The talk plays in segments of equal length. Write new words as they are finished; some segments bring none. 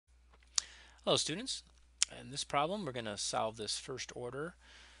Hello students. In this problem we're going to solve this first order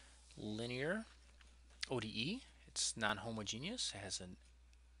linear ODE. It's non-homogeneous. It has a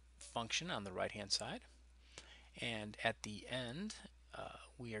function on the right hand side, and at the end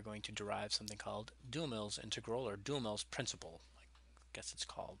we are going to derive something called Duhamel's integral, or Duhamel's principle. I guess it's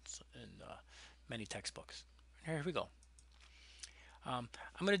called in many textbooks. Here we go. I'm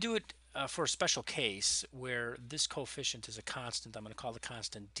going to do it for a special case where this coefficient is a constant. I'm going to call the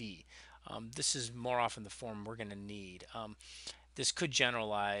constant d. This is more often the form we're going to need. This could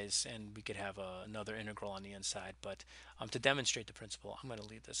generalize and we could have another integral on the inside, but to demonstrate the principle, I'm going to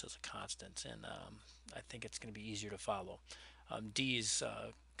leave this as a constant, and I think it's going to be easier to follow. D is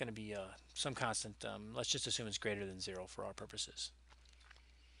going to be some constant. Let's just assume it's greater than 0 for our purposes.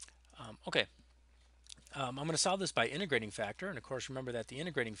 Okay, I'm going to solve this by integrating factor, and of course remember that the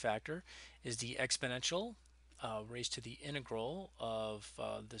integrating factor is the exponential raised to the integral of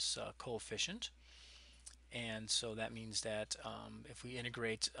this coefficient. And so that means that if we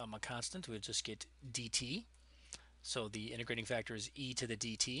integrate a constant, we'll just get dt. So the integrating factor is e to the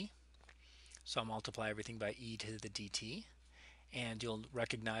dt. So I'll multiply everything by e to the dt. And you'll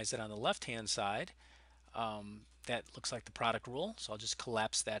recognize that on the left-hand side, that looks like the product rule. So I'll just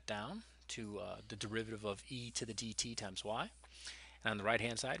collapse that down to the derivative of e to the dt times y. And on the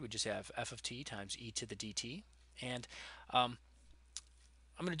right-hand side, we just have f of t times e to the dt. And I'm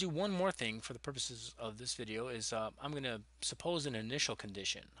going to do one more thing for the purposes of this video. Is I'm going to suppose an initial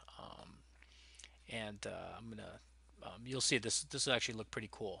condition, and I'm going to you'll see this will actually look pretty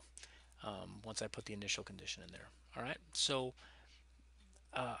cool once I put the initial condition in there. All right, so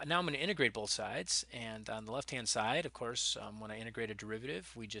now I'm going to integrate both sides, and on the left hand side, of course, when I integrate a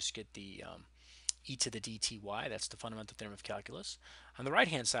derivative, we just get the e to the dty. That's the fundamental theorem of calculus. On the right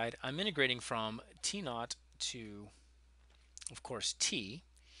hand side, I'm integrating from t naught to, of course, t.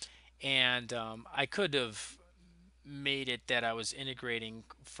 And I could have made it that I was integrating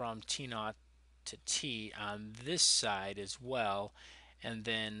from t naught to t on this side as well, and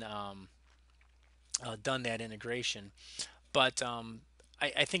then done that integration. But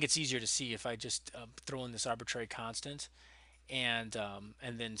I think it's easier to see if I just throw in this arbitrary constant and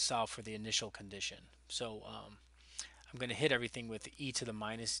then solve for the initial condition. So I'm going to hit everything with e to the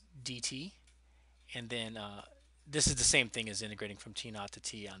minus dt, and then this is the same thing as integrating from t naught to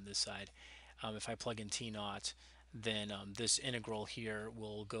t on this side. If I plug in t naught, then this integral here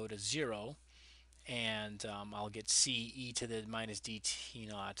will go to 0, and I'll get c e to the minus dt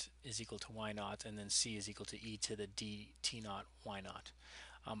naught is equal to y naught, and then c is equal to e to the dt naught y naught.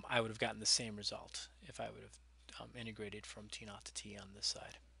 I would have gotten the same result if I would have integrated from t naught to t on this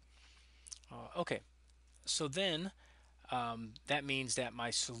side. Okay, so then that means that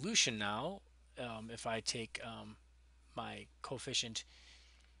my solution now, if I take my coefficient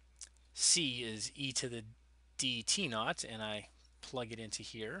c is e to the dt naught, and I plug it into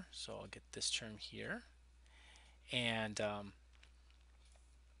here, so I'll get this term here, and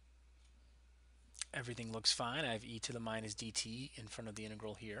everything looks fine. I have e to the minus dt in front of the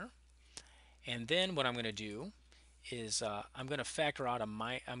integral here, and then what I'm going to do is I'm going to factor out a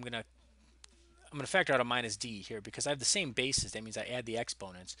minus d here because I have the same basis. That means I add the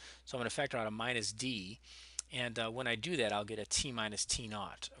exponents, so I'm going to factor out a minus d, and when I do that, I'll get a t minus t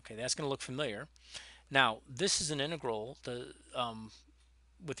naught. Okay, that's going to look familiar. Now, this is an integral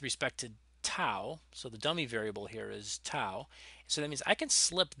with respect to tau, so the dummy variable here is tau. So that means I can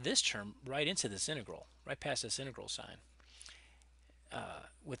slip this term right into this integral, right past this integral sign,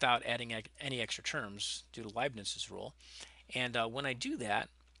 without adding any extra terms due to Leibniz's rule. And when I do that,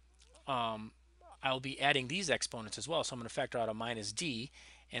 I'll be adding these exponents as well. So I'm going to factor out a minus d,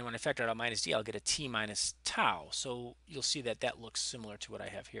 and when I factor out a minus d, I'll get a t minus tau. So you'll see that that looks similar to what I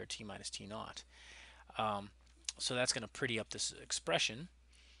have here, t minus t naught. So that's going to pretty up this expression.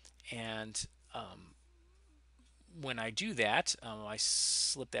 And when I do that, I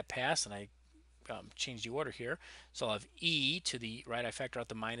slip that past and I change the order here. So I'll have e to the right, I factor out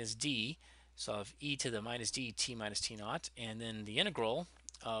the minus d, so I'll have e to the minus d t minus t naught, and then the integral,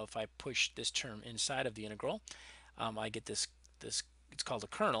 if I push this term inside of the integral, I get this it's called a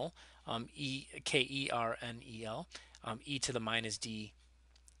kernel, Kernel, e to the minus d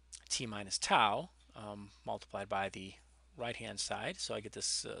t minus tau, multiplied by the right hand side. So I get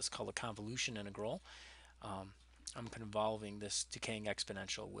this, it's called a convolution integral. I'm convolving this decaying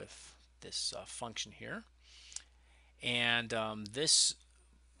exponential with this function here, and this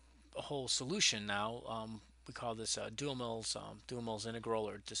whole solution now, we call this Duhamel's integral,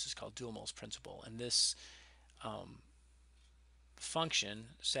 or this is called Duhamel's principle, and this function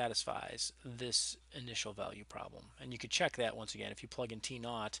satisfies this initial value problem. And you could check that once again. If you plug in t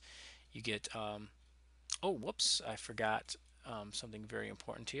naught, You get, oh, whoops, I forgot something very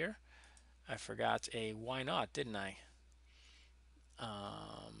important here. I forgot a why not, didn't I?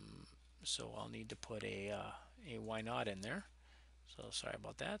 So I'll need to put a why not in there. So sorry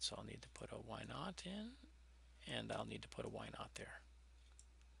about that. So I'll need to put a why not in, and I'll need to put a why not there.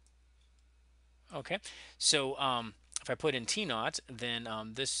 Okay, so if I put in t naught, then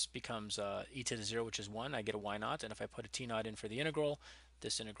this becomes e to the 0, which is 1. I get a y naught, and if I put a t naught in for the integral,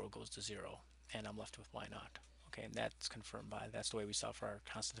 this integral goes to 0, and I'm left with y naught. Okay, and that's confirmed by, that's the way we solve for our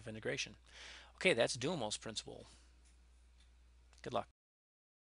constant of integration. Okay, that's Duhamel's principle. Good luck.